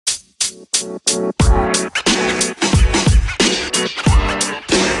Hey,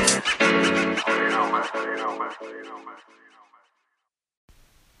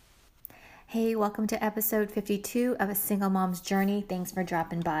 welcome to episode 52 of A Single Mom's Journey. Thanks for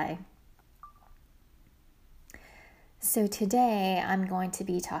dropping by. So today I'm going to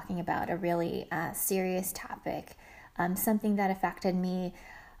be talking about a really serious topic, something that affected me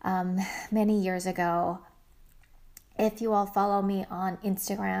many years ago. If you all follow me on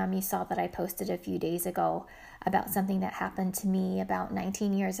Instagram, you saw that I posted a few days ago about something that happened to me about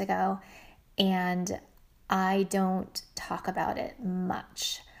 19 years ago, and I don't talk about it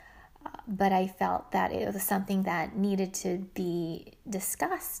much. But I felt that it was something that needed to be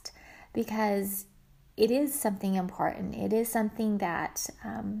discussed because it is something important. It is something that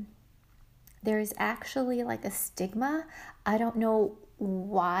there's actually like a stigma. I don't know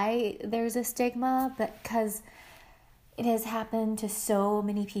why there's a stigma, but because it has happened to so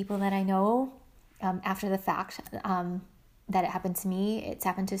many people that I know after the fact that it happened to me. It's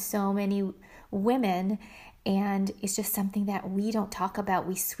happened to so many women. And it's just something that we don't talk about.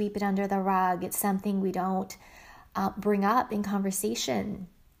 We sweep it under the rug. It's something we don't bring up in conversation.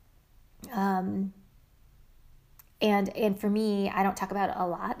 And for me, I don't talk about it a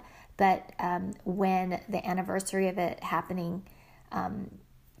lot. But when the anniversary of it happening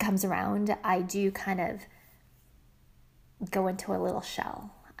comes around, I do kind of go into a little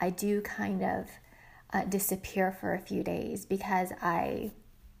shell. I do kind of disappear for a few days because I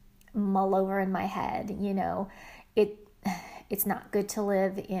mull over in my head, it's not good to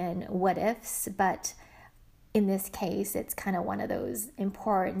live in what ifs, but in this case, it's kind of one of those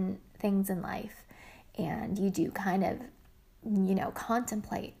important things in life, and you do kind of,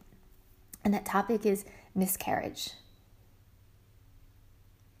 contemplate. And that topic is miscarriage.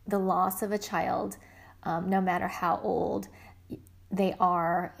 The loss of a child, no matter how old they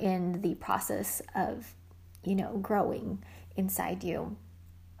are in the process of, growing inside you.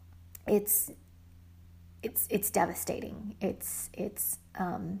 It's devastating. It's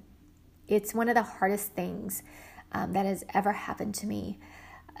one of the hardest things that has ever happened to me.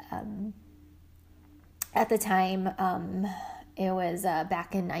 At the time, it was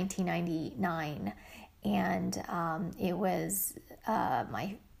back in 1999, and it was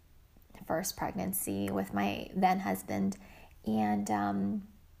my first pregnancy with my then husband, and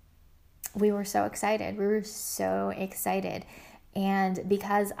we were so excited. And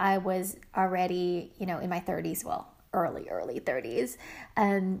because I was already, in my 30s, early 30s,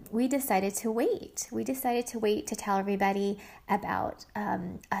 we decided to wait. We decided to wait to tell everybody about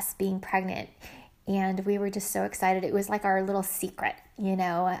us being pregnant. And we were just so excited. It was like our little secret,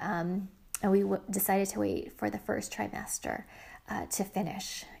 and we decided to wait for the first trimester to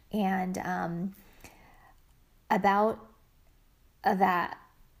finish. And about that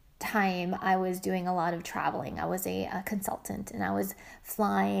time, I was doing a lot of traveling. I was a consultant, and I was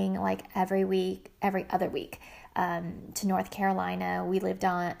flying like every other week to North Carolina. We lived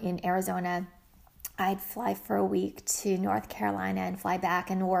in Arizona. I'd fly for a week to North Carolina and fly back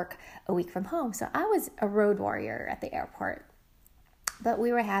and work a week from home. So I was a road warrior at the airport. But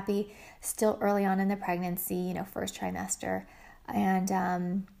we were happy, still early on in the pregnancy, first trimester.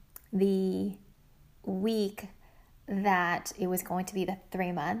 And the week that it was going to be the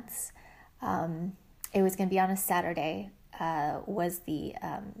 3 months, it was going to be on a Saturday, was the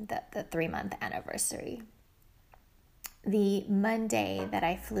 3-month anniversary. The Monday that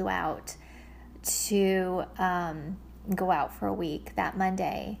I flew out to go out for a week, that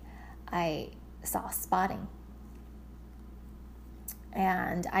Monday, I saw spotting.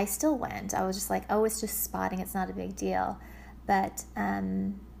 And I still went. I was just like, oh, it's just spotting. It's not a big deal. But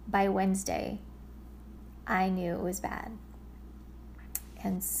by Wednesday, I knew it was bad.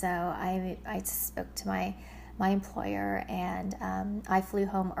 And so I spoke to my employer, and I flew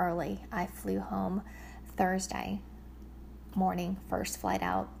home early. I flew home Thursday morning, first flight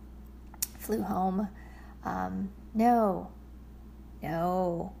out. Flew home. No.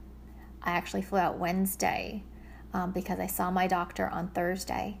 I actually flew out Wednesday because I saw my doctor on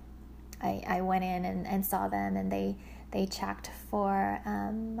Thursday. I went in and saw them, and they checked for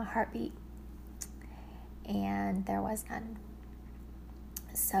a heartbeat, and there was none.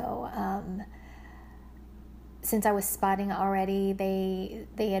 So since I was spotting already,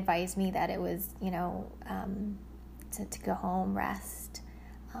 they advised me that it was, to go home, rest,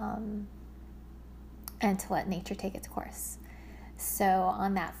 and to let nature take its course. So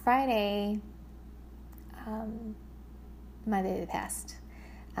on that Friday, my baby passed.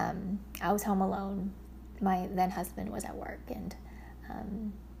 I was home alone. My then husband was at work, and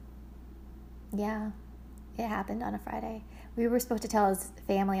it happened on a Friday. We were supposed to tell his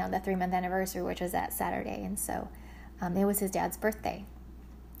family on the 3-month anniversary, which was that Saturday. And so it was his dad's birthday.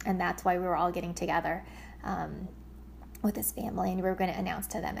 And that's why we were all getting together with his family. And we were going to announce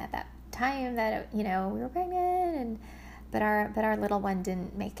to them at that time that, we were pregnant. But our little one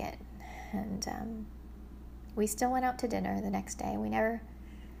didn't make it. And we still went out to dinner the next day.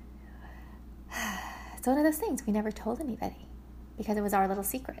 It's one of those things, we never told anybody because it was our little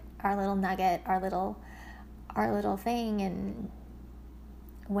secret, our little nugget, our little thing. And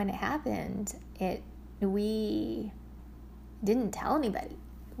when it happened, we didn't tell anybody.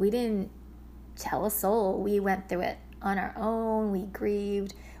 We didn't tell a soul. We went through it on our own. We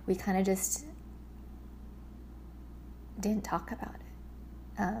grieved. We kind of just didn't talk about it.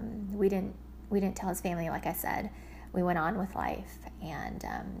 We didn't tell his family, like I said. We went on with life, and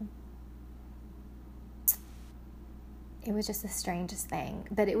it was just the strangest thing.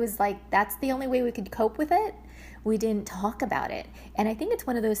 But it was like, that's the only way we could cope with it. We didn't talk about it. And I think it's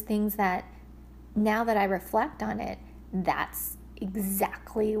one of those things that now that I reflect on it, that's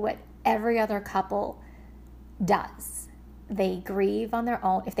exactly what every other couple does. They grieve on their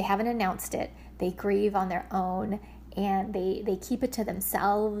own. If they haven't announced it, they grieve on their own, and they keep it to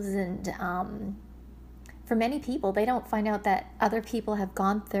themselves. And for many people, they don't find out that other people have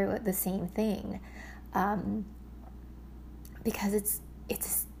gone through the same thing. Because it's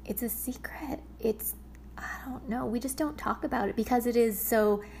a secret. I don't know. We just don't talk about it because it is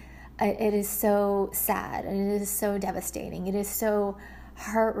so sad, and it is so devastating. It is so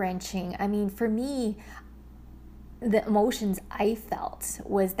heart-wrenching. I mean, for me, the emotions I felt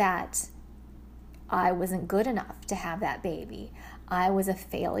was that I wasn't good enough to have that baby. I was a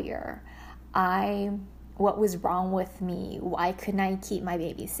failure. What was wrong with me? Why couldn't I keep my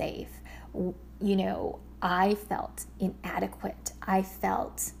baby safe? I felt inadequate. I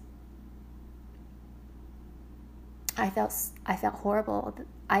felt horrible.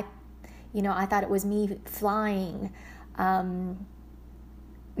 I thought it was me flying,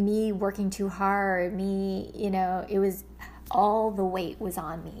 me working too hard, it was, all the weight was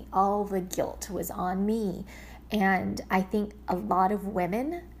on me. All the guilt was on me. And I think a lot of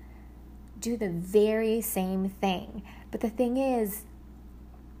women do the very same thing. But the thing is,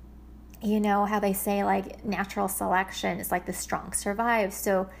 how they say, like, natural selection is like the strong survive.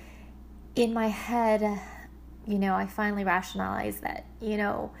 So in my head, I finally rationalized that,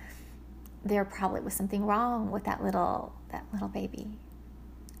 there probably was something wrong with that little baby,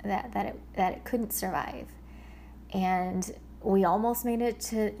 that it couldn't survive. And we almost made it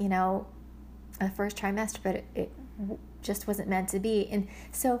to, a first trimester, but it just wasn't meant to be. And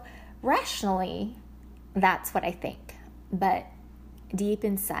so rationally, that's what I think. But deep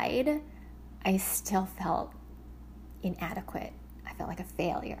inside, I still felt inadequate. I felt like a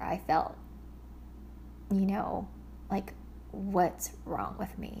failure. I felt, like, what's wrong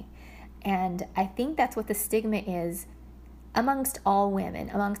with me? And I think that's what the stigma is amongst all women,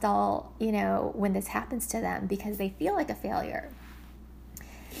 amongst all, when this happens to them, because they feel like a failure.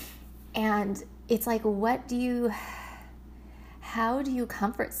 And it's like, how do you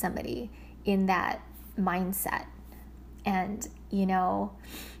comfort somebody in that mindset? And,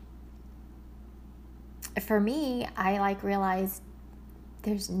 for me, I realized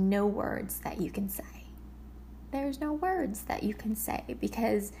there's no words that you can say. There's no words that you can say,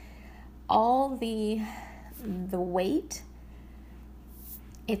 because all the weight,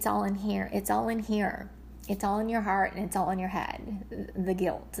 it's all in here. It's all in here. It's all in your heart, and it's all in your head. The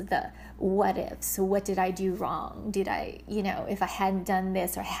guilt, the what ifs. What did I do wrong? Did I, if I hadn't done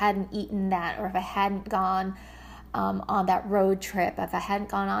this, or hadn't eaten that, or if I hadn't gone on that road trip, if I hadn't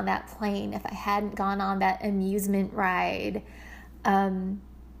gone on that plane, if I hadn't gone on that amusement ride,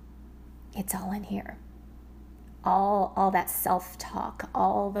 it's all in here. All that self-talk,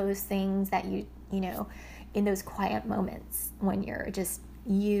 all those things that you in those quiet moments when you're just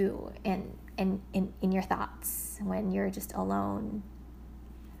you and in your thoughts, when you're just alone,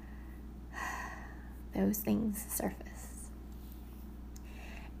 those things surface.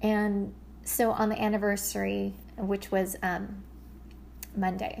 And so on the anniversary, which was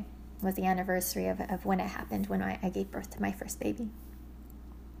Monday, was the anniversary of when it happened, when I gave birth to my first baby.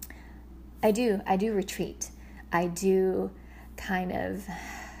 I do retreat. I do kind of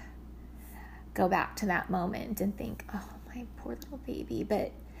go back to that moment and think, oh, my poor little baby.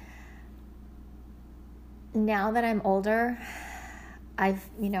 But now that I'm older, I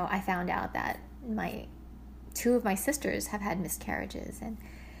found out that two of my sisters have had miscarriages,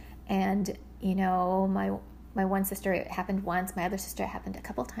 and my one sister, it happened once, my other sister, it happened a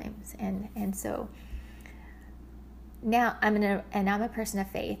couple times, and so now I'm a person of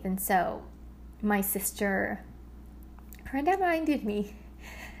faith, and so my sister reminded me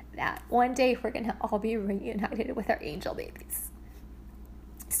that one day we're going to all be reunited with our angel babies.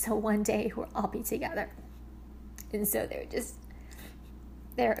 So one day we'll all be together. And so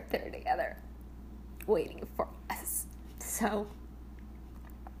they're up there together waiting for us. So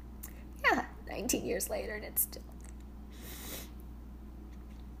yeah, 19 years later, and it's still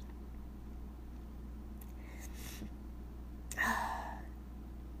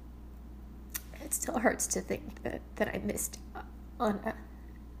it still hurts to think that I missed on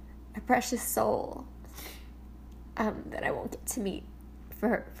a precious soul that I won't get to meet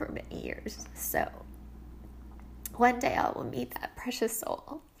for many years. So one day I will meet that precious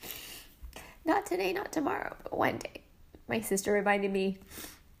soul. Not today, not tomorrow, but one day. My sister reminded me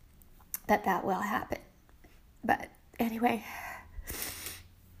that will happen. But anyway,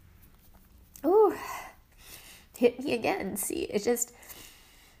 ooh, hit me again. See, it's just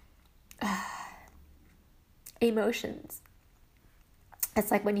emotions.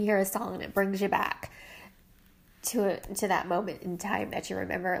 It's like when you hear a song and it brings you back to that moment in time that you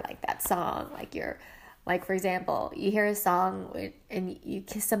remember, like that song. Like for example, you hear a song and you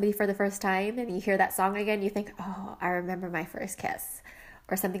kiss somebody for the first time, and you hear that song again, you think, oh, I remember my first kiss,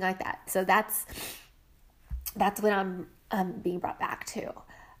 or something like that. So that's when I'm being brought back to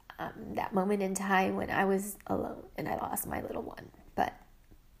that moment in time when I was alone and I lost my little one. But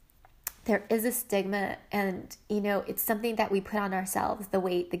there is a stigma, and it's something that we put on ourselves, the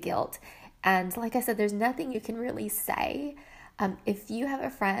weight, the guilt. And like I said, there's nothing you can really say. If you have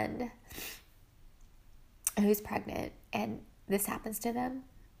a friend who's pregnant and this happens to them,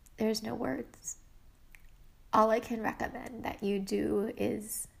 there's no words. All I can recommend that you do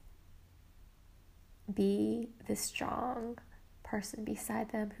is be the strong person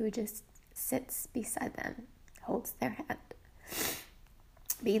beside them who just sits beside them, holds their hand.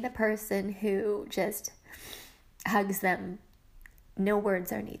 Be the person who just hugs them. No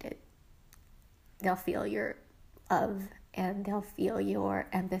words are needed. They'll feel your love and they'll feel your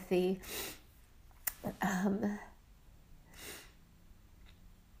empathy.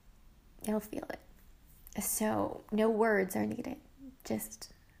 They'll feel it. So no words are needed.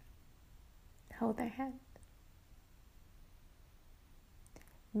 Just hold their hand.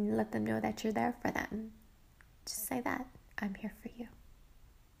 And let them know that you're there for them. Just say that. I'm here for you.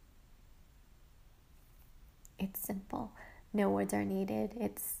 It's simple. No words are needed.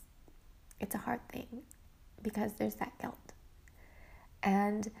 It's a hard thing because there's that guilt.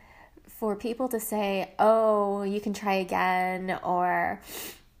 And for people to say, oh, you can try again, or,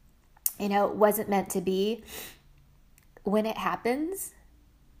 it wasn't meant to be, when it happens,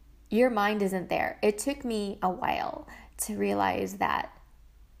 your mind isn't there. It took me a while to realize that,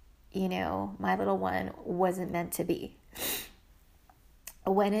 my little one wasn't meant to be.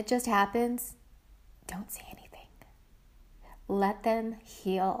 When it just happens, don't say anything. Let them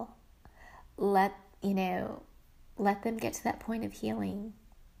heal. Let them get to that point of healing.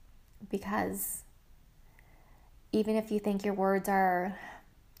 Because even if you think your words are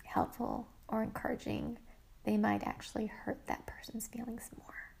helpful or encouraging, they might actually hurt that person's feelings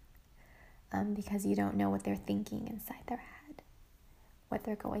more. Because you don't know what they're thinking inside their head, what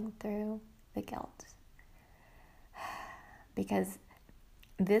they're going through, the guilt. Because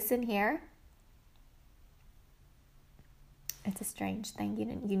this in here, it's a strange thing.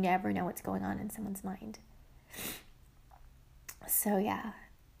 You never know what's going on in someone's mind. So yeah,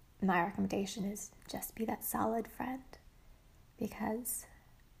 my recommendation is just be that solid friend, because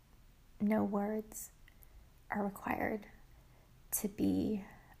no words are required to be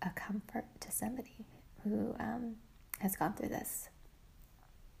a comfort to somebody who has gone through this.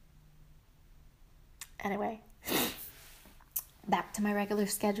 Anyway, back to my regular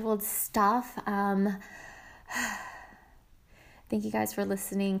scheduled stuff. Thank you guys for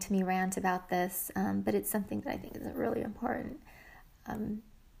listening to me rant about this, but it's something that I think is really important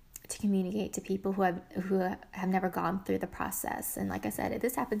to communicate to people who have never gone through the process. And like I said,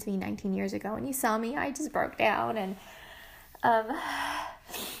 this happened to me 19 years ago, and you saw me, I just broke down, and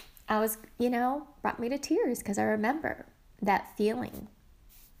I was, brought me to tears because I remember that feeling.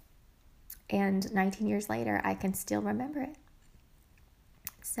 And 19 years later, I can still remember it.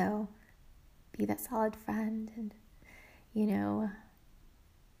 So be that solid friend, and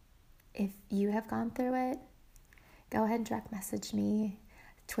if you have gone through it, go ahead and direct message me,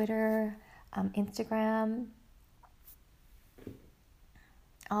 Twitter, Instagram.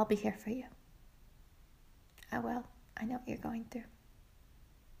 I'll be here for you. I will. I know what you're going through.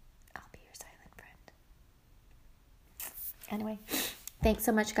 I'll be your silent friend. Anyway, thanks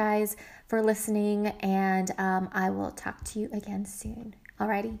so much, guys, for listening, and I will talk to you again soon.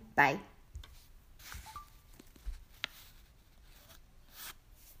 Alrighty, bye.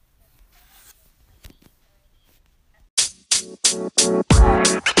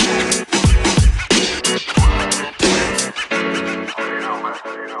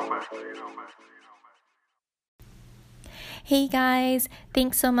 guys.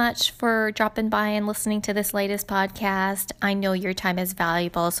 Thanks so much for dropping by and listening to this latest podcast. I know your time is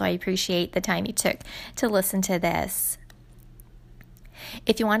valuable, so I appreciate the time you took to listen to this.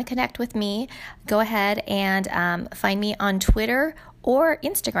 If you want to connect with me, go ahead and find me on Twitter or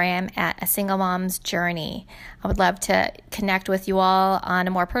Instagram at A Single Mom's Journey. I would love to connect with you all on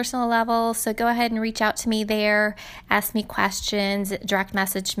a more personal level, so go ahead and reach out to me there, ask me questions, direct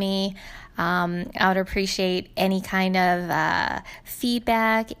message me. I would appreciate any kind of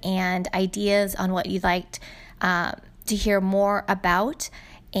feedback and ideas on what you'd like to hear more about,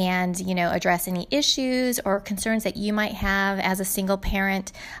 and, address any issues or concerns that you might have as a single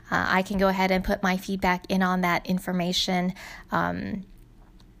parent. I can go ahead and put my feedback in on that information on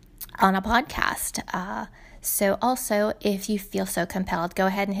a podcast. So also, if you feel so compelled, go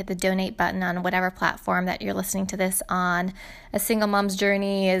ahead and hit the donate button on whatever platform that you're listening to this on. A Single Mom's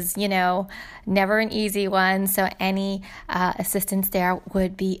Journey is, never an easy one. So any assistance there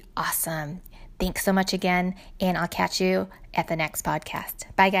would be awesome. Thanks so much again, and I'll catch you at the next podcast.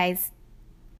 Bye, guys.